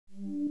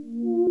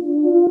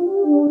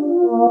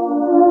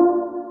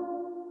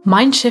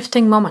mind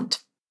shifting moment,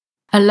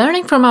 a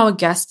learning from our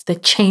guests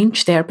that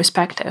change their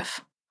perspective,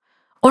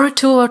 or a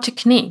tool or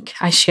technique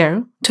I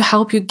share to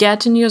help you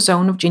get in your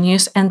zone of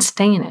genius and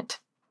stay in it,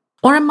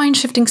 or a mind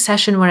shifting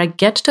session where I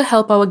get to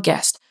help our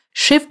guests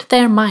shift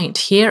their mind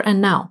here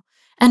and now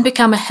and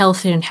become a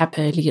healthier and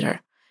happier leader,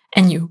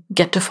 and you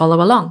get to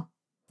follow along.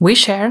 We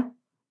share,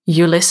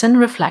 you listen,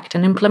 reflect,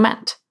 and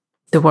implement.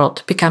 The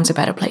world becomes a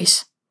better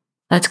place.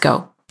 Let's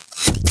go.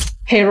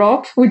 Hey,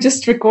 Rob, we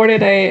just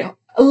recorded a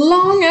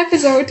long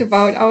episode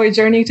about our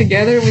journey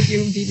together with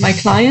you being my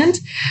client.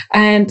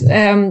 And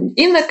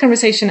in that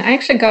conversation, I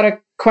actually got a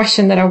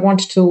question that I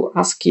want to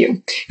ask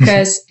you,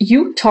 because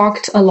you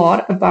talked a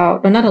lot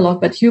about, or not a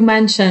lot, but you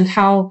mentioned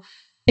how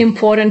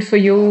important for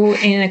you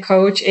in a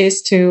coach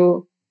is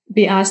to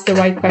be asked the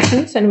right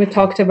questions. And we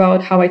talked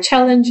about how I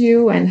challenge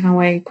you and how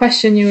I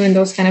question you and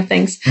those kind of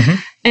things.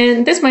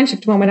 And this mind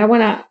shift moment, I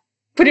want to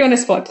put you on the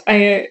spot.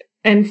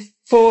 And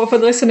for the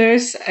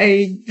listeners,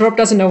 Rob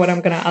doesn't know what I'm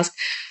going to ask.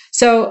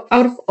 So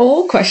out of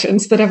all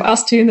questions that I've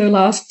asked you in the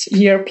last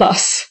year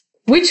plus,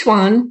 which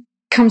one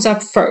comes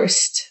up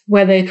first?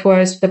 Whether it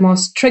was the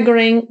most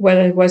triggering,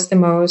 whether it was the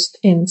most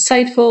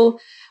insightful,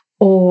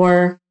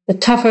 or the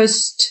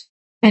toughest,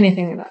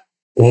 anything like that?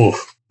 Oh,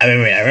 I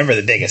remember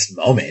the biggest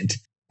moment,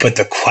 but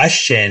the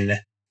question...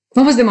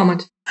 What was the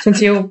moment,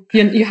 since you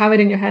have it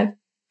in your head?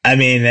 I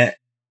mean,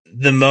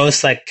 the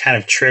most kind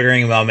of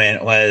triggering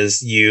moment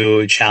was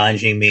you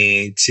challenging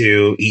me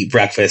to eat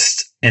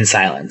breakfast in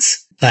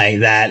silence.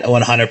 That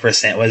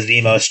 100% was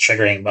the most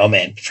triggering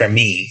moment for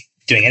me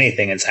doing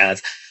anything in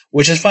silence,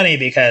 which is funny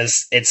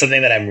because it's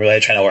something that I'm really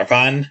trying to work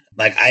on.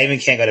 I even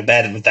can't go to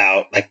bed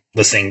without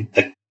listening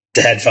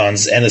to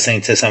headphones and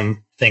listening to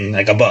something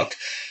like a book.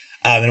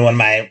 And one of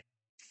my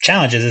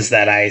challenges is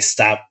that I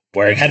stop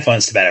wearing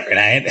headphones to bed every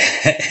night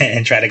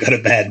and try to go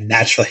to bed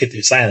naturally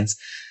through silence.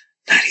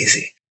 Not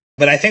easy.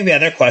 But I think the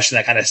other question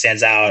that kind of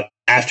stands out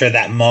after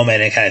that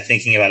moment and kind of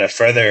thinking about it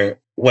further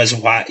was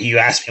why you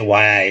asked me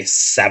why I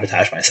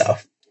sabotage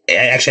myself.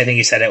 Actually, I think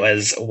you said it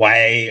was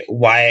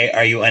why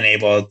are you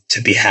unable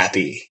to be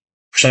happy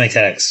or something to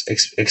that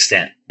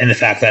extent. And the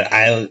fact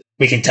that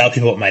we can tell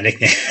people what my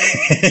nickname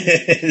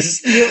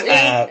is.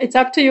 It's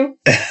up to you.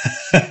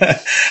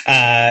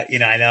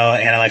 I know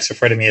Anna likes to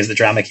refer to me as the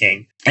drama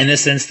king, in the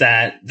sense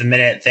that the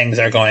minute things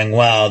are going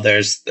well,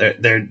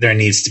 there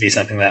needs to be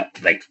something that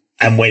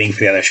I'm waiting for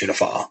the other shoe to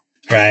fall.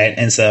 Right.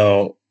 And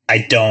so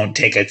I don't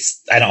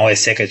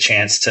always take a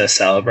chance to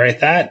celebrate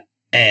that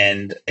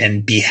and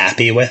be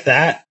happy with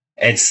that.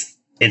 It's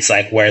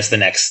where's the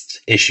next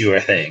issue or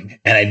thing?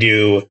 And I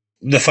do.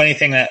 The funny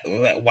thing that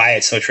why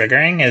it's so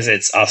triggering is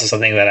it's also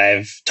something that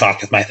I've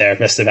talked with my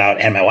therapist about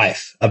and my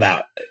wife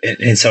about.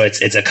 And so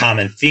it's a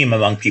common theme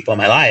among people in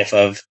my life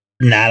of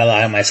not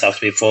allowing myself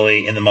to be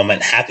fully in the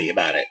moment happy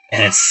about it.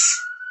 And it's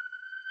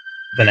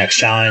the next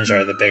challenge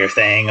or the bigger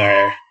thing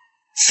or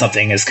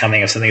something is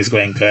coming, if something's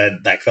going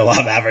good, the law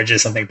of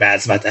averages, something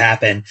bad's about to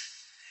happen.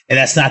 And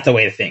that's not the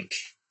way to think.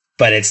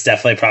 But it's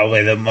definitely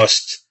probably the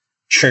most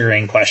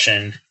triggering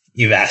question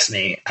you've asked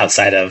me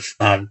outside of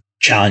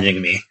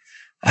challenging me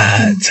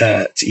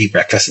to eat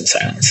breakfast in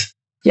silence.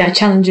 Yeah,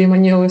 challenging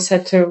when you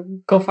said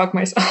to go fuck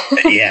myself.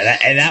 Yeah,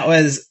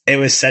 it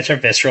was such a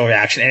visceral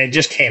reaction. And it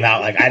just came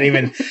out. I didn't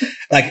even,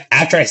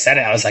 after I said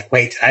it, I was like,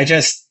 wait,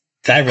 did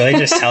I really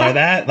just tell her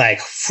that?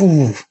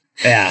 Phew.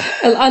 Yeah.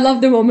 I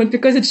love the moment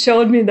because it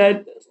showed me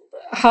that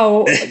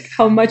how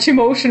much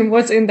emotion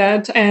was in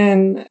that.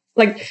 And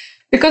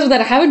because of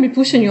that, I haven't been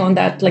pushing you on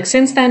that.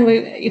 Since then,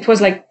 it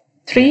was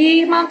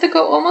 3 months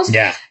ago almost.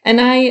 Yeah. And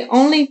I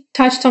only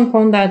touched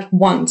upon that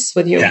once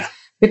with you. Yeah.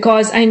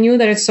 Because I knew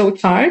that it's so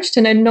charged.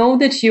 And I know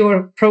that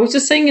you're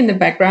processing in the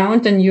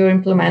background and you're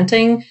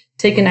implementing,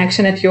 taking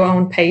action at your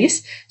own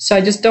pace. So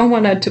I just don't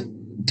want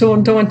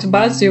to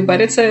buzz you,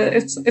 but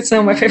it's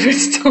not my favorite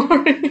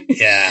story.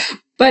 Yeah.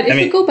 But if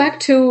you go back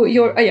to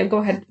your... Oh, yeah, go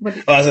ahead. Well,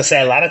 I was going to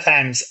say, a lot of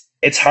times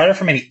it's harder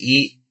for me to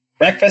eat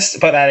breakfast,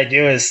 but what I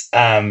do is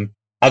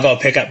I'll go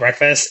pick up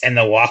breakfast and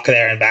then walk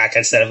there and back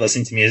instead of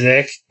listening to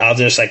music. I'll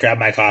just grab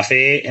my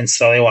coffee and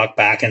slowly walk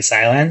back in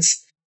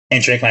silence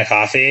and drink my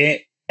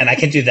coffee. And I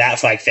can do that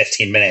for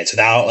 15 minutes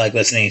without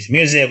listening to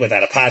music,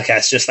 without a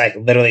podcast, just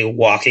literally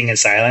walking in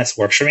silence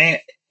works for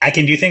me. I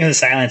can do things in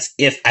silence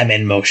if I'm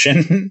in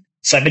motion.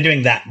 So I've been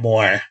doing that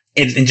more.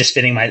 In just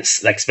spending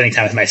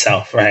time with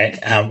myself,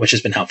 right? Which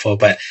has been helpful.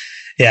 But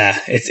yeah,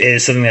 it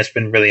is something that's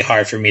been really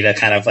hard for me to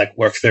kind of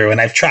work through.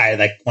 And I've tried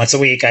once a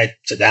week, I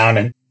sit down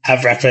and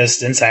have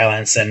breakfast in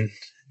silence and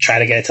try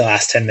to get it to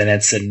last 10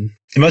 minutes. And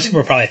most people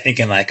are probably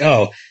thinking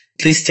oh,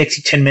 at least it takes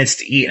you 10 minutes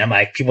to eat. And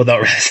I'm people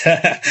don't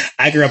realize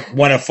I grew up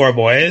one of 4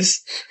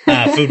 boys.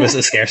 Food was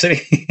a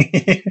scarcity.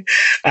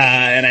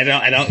 And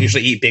I don't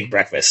usually eat big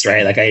breakfast,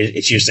 right?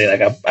 It's usually a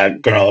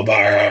granola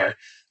bar or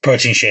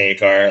protein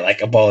shake or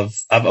a bowl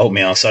of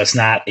oatmeal. So it's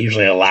not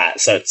usually a lot.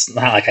 So it's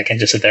not I can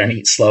just sit there and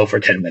eat slow for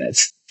 10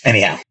 minutes.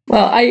 Anyhow.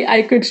 Well,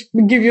 I could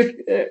give you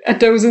a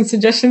dozen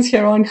suggestions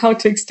here on how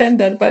to extend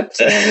that, but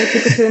we'll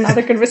keep it to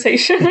another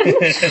conversation.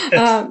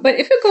 But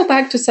if you go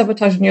back to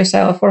sabotaging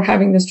yourself or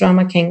having this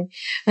drama king,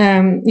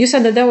 you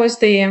said that was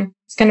the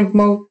kind of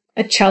more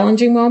a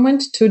challenging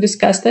moment to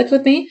discuss that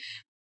with me.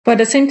 But at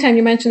the same time,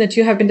 you mentioned that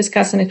you have been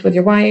discussing it with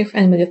your wife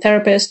and with your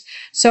therapist.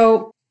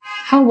 So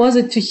how was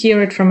it to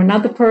hear it from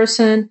another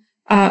person?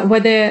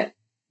 Whether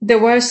there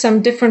was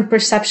some different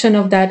perception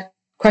of that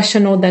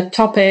question or that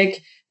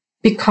topic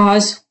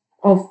because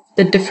of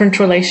the different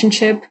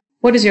relationship?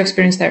 What is your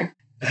experience there?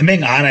 I'm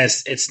being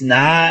honest, it's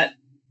not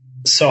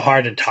so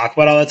hard to talk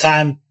about all the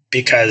time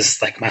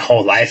because like my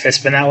whole life has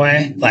been that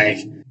way. Like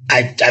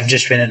I've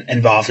just been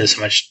involved in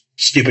so much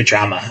stupid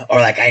drama, or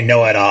like I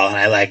know it all and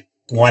I like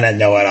want to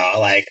know it all.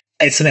 Like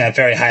it's something I'm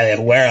very highly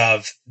aware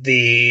of.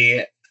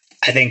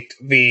 I think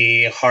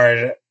the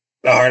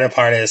harder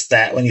part is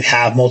that when you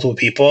have multiple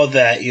people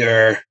that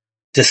you're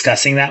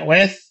discussing that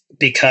with,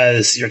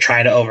 because you're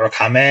trying to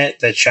overcome it,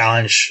 the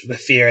challenge, the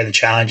fear, and the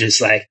challenge is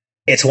like,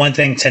 it's one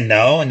thing to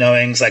know,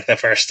 knowing's like the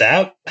first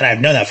step. And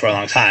I've known that for a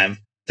long time.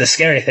 The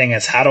scary thing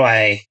is, how do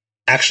I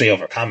actually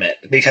overcome it?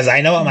 Because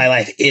I know what my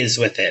life is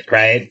with it,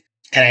 right?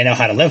 And I know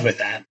how to live with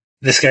that.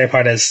 The scary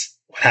part is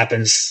what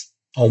happens,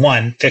 well,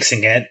 one,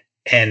 fixing it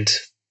and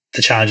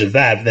the challenge of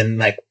that, then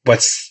like,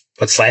 what's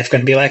life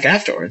going to be like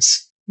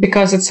afterwards?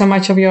 Because it's so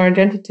much of your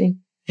identity.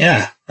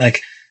 Yeah.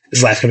 Like,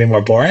 is life going to be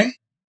more boring?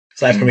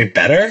 Is life going to be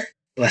better?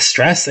 Less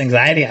stress,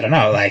 anxiety? I don't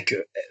know. Like,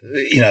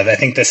 I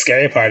think the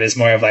scary part is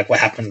more of like what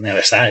happens on the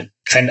other side.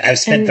 Because I've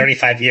spent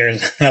 35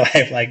 years of my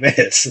life like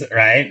this,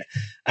 right?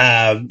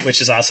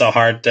 Which is also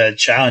hard to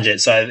challenge it.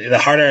 So the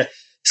harder,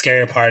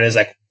 scarier part is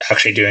like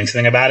actually doing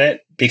something about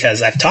it,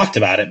 because I've talked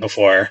about it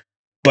before.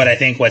 But I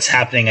think what's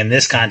happening in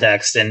this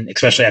context, and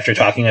especially after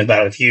talking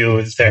about it with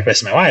you, the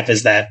therapist, and my wife,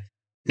 is that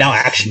now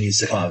action needs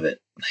to come of it.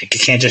 Like,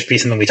 it can't just be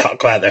something we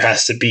talk about. There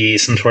has to be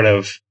some sort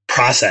of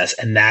process,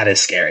 and that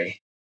is scary.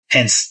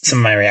 Hence, some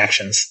of my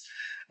reactions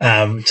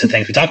to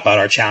things we talk about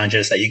are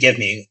challenges that you give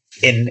me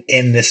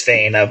in this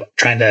vein of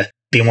trying to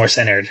be more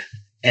centered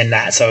and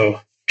not so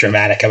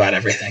dramatic about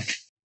everything.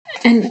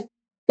 And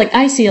like,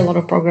 I see a lot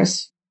of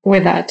progress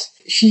with that.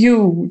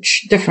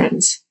 Huge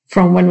difference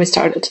from when we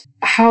started.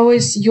 How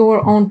is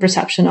your own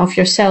perception of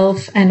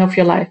yourself and of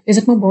your life? Is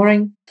it more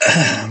boring?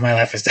 My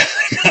life is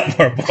definitely not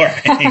more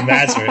boring.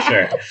 That's for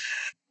sure.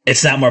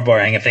 It's not more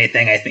boring. If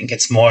anything, I think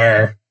it's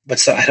more,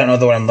 I don't know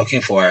the word I'm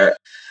looking for.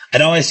 I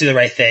don't always do the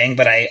right thing,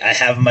 but I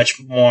have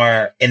much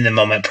more in the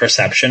moment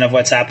perception of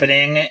what's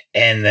happening,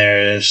 and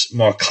there's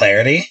more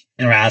clarity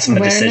around some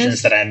of the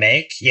decisions that I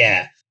make.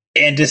 Yeah.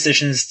 And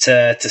decisions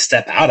to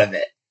step out of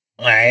it,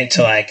 right?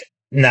 To like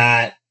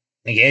not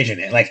engage in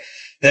it. Like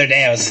the other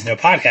day I was listening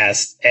to a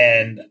podcast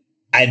and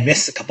I'd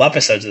missed a couple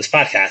episodes of this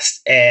podcast,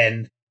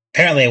 and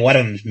apparently one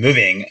of them is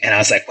moving, and I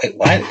was like, wait,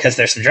 what? Because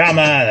there's some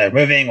drama, they're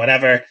moving,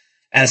 whatever.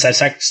 And so I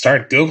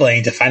started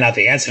Googling to find out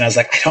the answer. And I was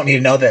like, I don't need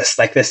to know this.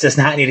 Like, this does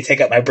not need to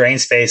take up my brain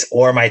space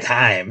or my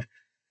time.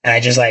 And I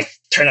just like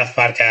turned off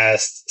the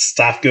podcast,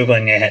 stopped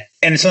Googling it.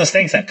 And it's one of those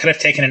things that could have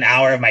taken an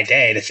hour of my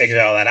day to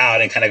figure all that out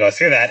and kind of go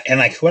through that. And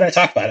like, who would I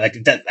talk about? Like,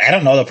 I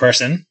don't know the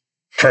person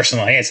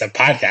personally. It's a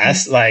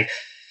podcast. Like,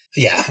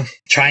 yeah,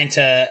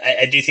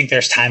 I do think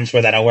there's times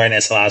where that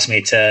awareness allows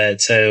me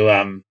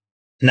to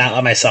not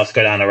let myself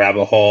go down a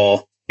rabbit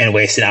hole and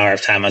waste an hour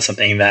of time on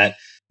something that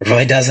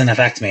really doesn't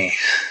affect me.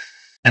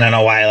 I don't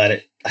know why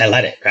I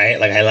let it, right?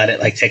 Like, I let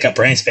it like take up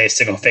brain space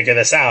to go figure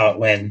this out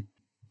when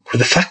who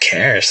the fuck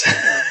cares?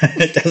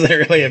 It doesn't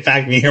really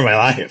impact me or my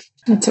life.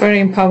 It's a very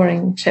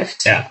empowering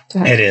shift. Yeah,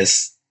 it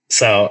is.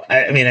 So,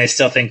 I mean, I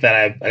still think that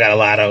I got a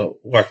lot of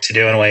work to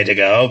do and a way to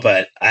go,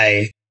 but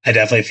I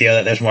definitely feel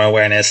that there's more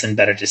awareness and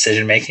better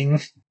decision making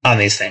on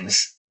these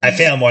things. I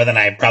fail more than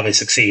I probably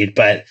succeed,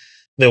 but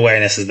the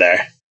awareness is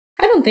there.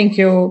 I don't think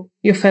you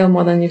fail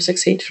more than you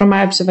succeed from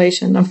my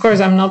observation. Of course,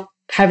 I'm not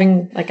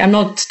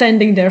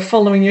standing there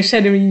following you,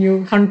 shadowing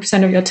you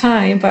 100% of your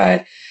time,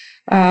 but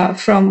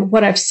from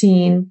what I've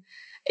seen,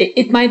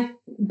 it might,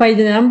 by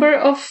the number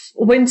of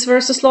wins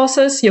versus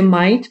losses, you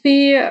might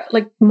be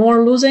like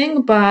more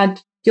losing,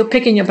 but you're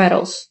picking your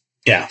battles.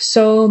 Yeah.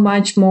 So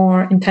much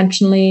more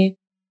intentionally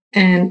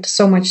and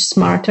so much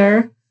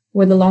smarter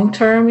with a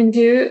long-term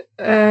view,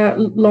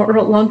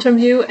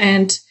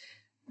 and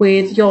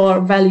with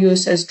your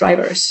values as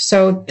drivers.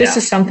 So this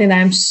is something that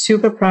I'm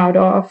super proud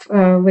of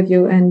with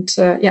you. And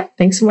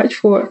thanks so much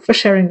for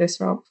sharing this,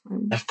 Rob.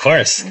 Of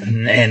course.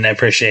 And I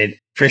appreciate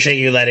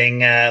you letting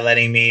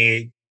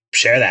me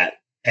share that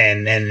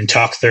and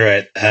talk through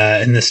it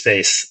in this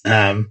space.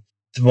 The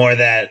more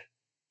that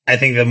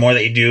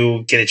you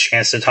do get a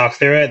chance to talk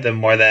through it, the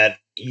more that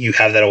you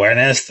have that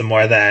awareness, the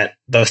more that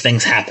those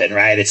things happen,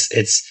 right?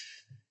 It's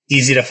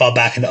easy to fall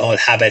back into old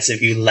habits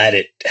if you let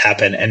it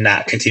happen and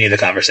not continue the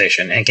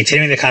conversation. And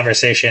continuing the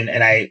conversation,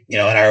 and in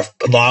our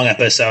long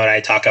episode, I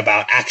talk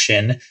about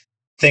action. The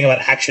thing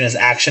about action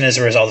is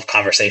a result of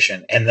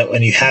conversation. And that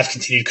when you have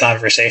continued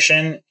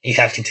conversation, you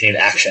have continued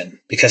action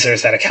because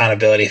there's that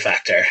accountability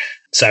factor.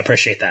 So I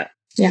appreciate that.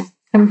 Yeah.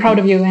 I'm proud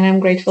of you, and I'm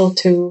grateful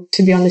to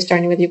be on this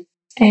journey with you.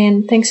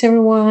 And thanks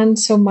everyone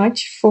so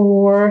much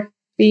for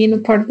being a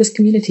part of this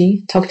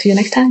community. Talk to you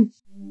next time.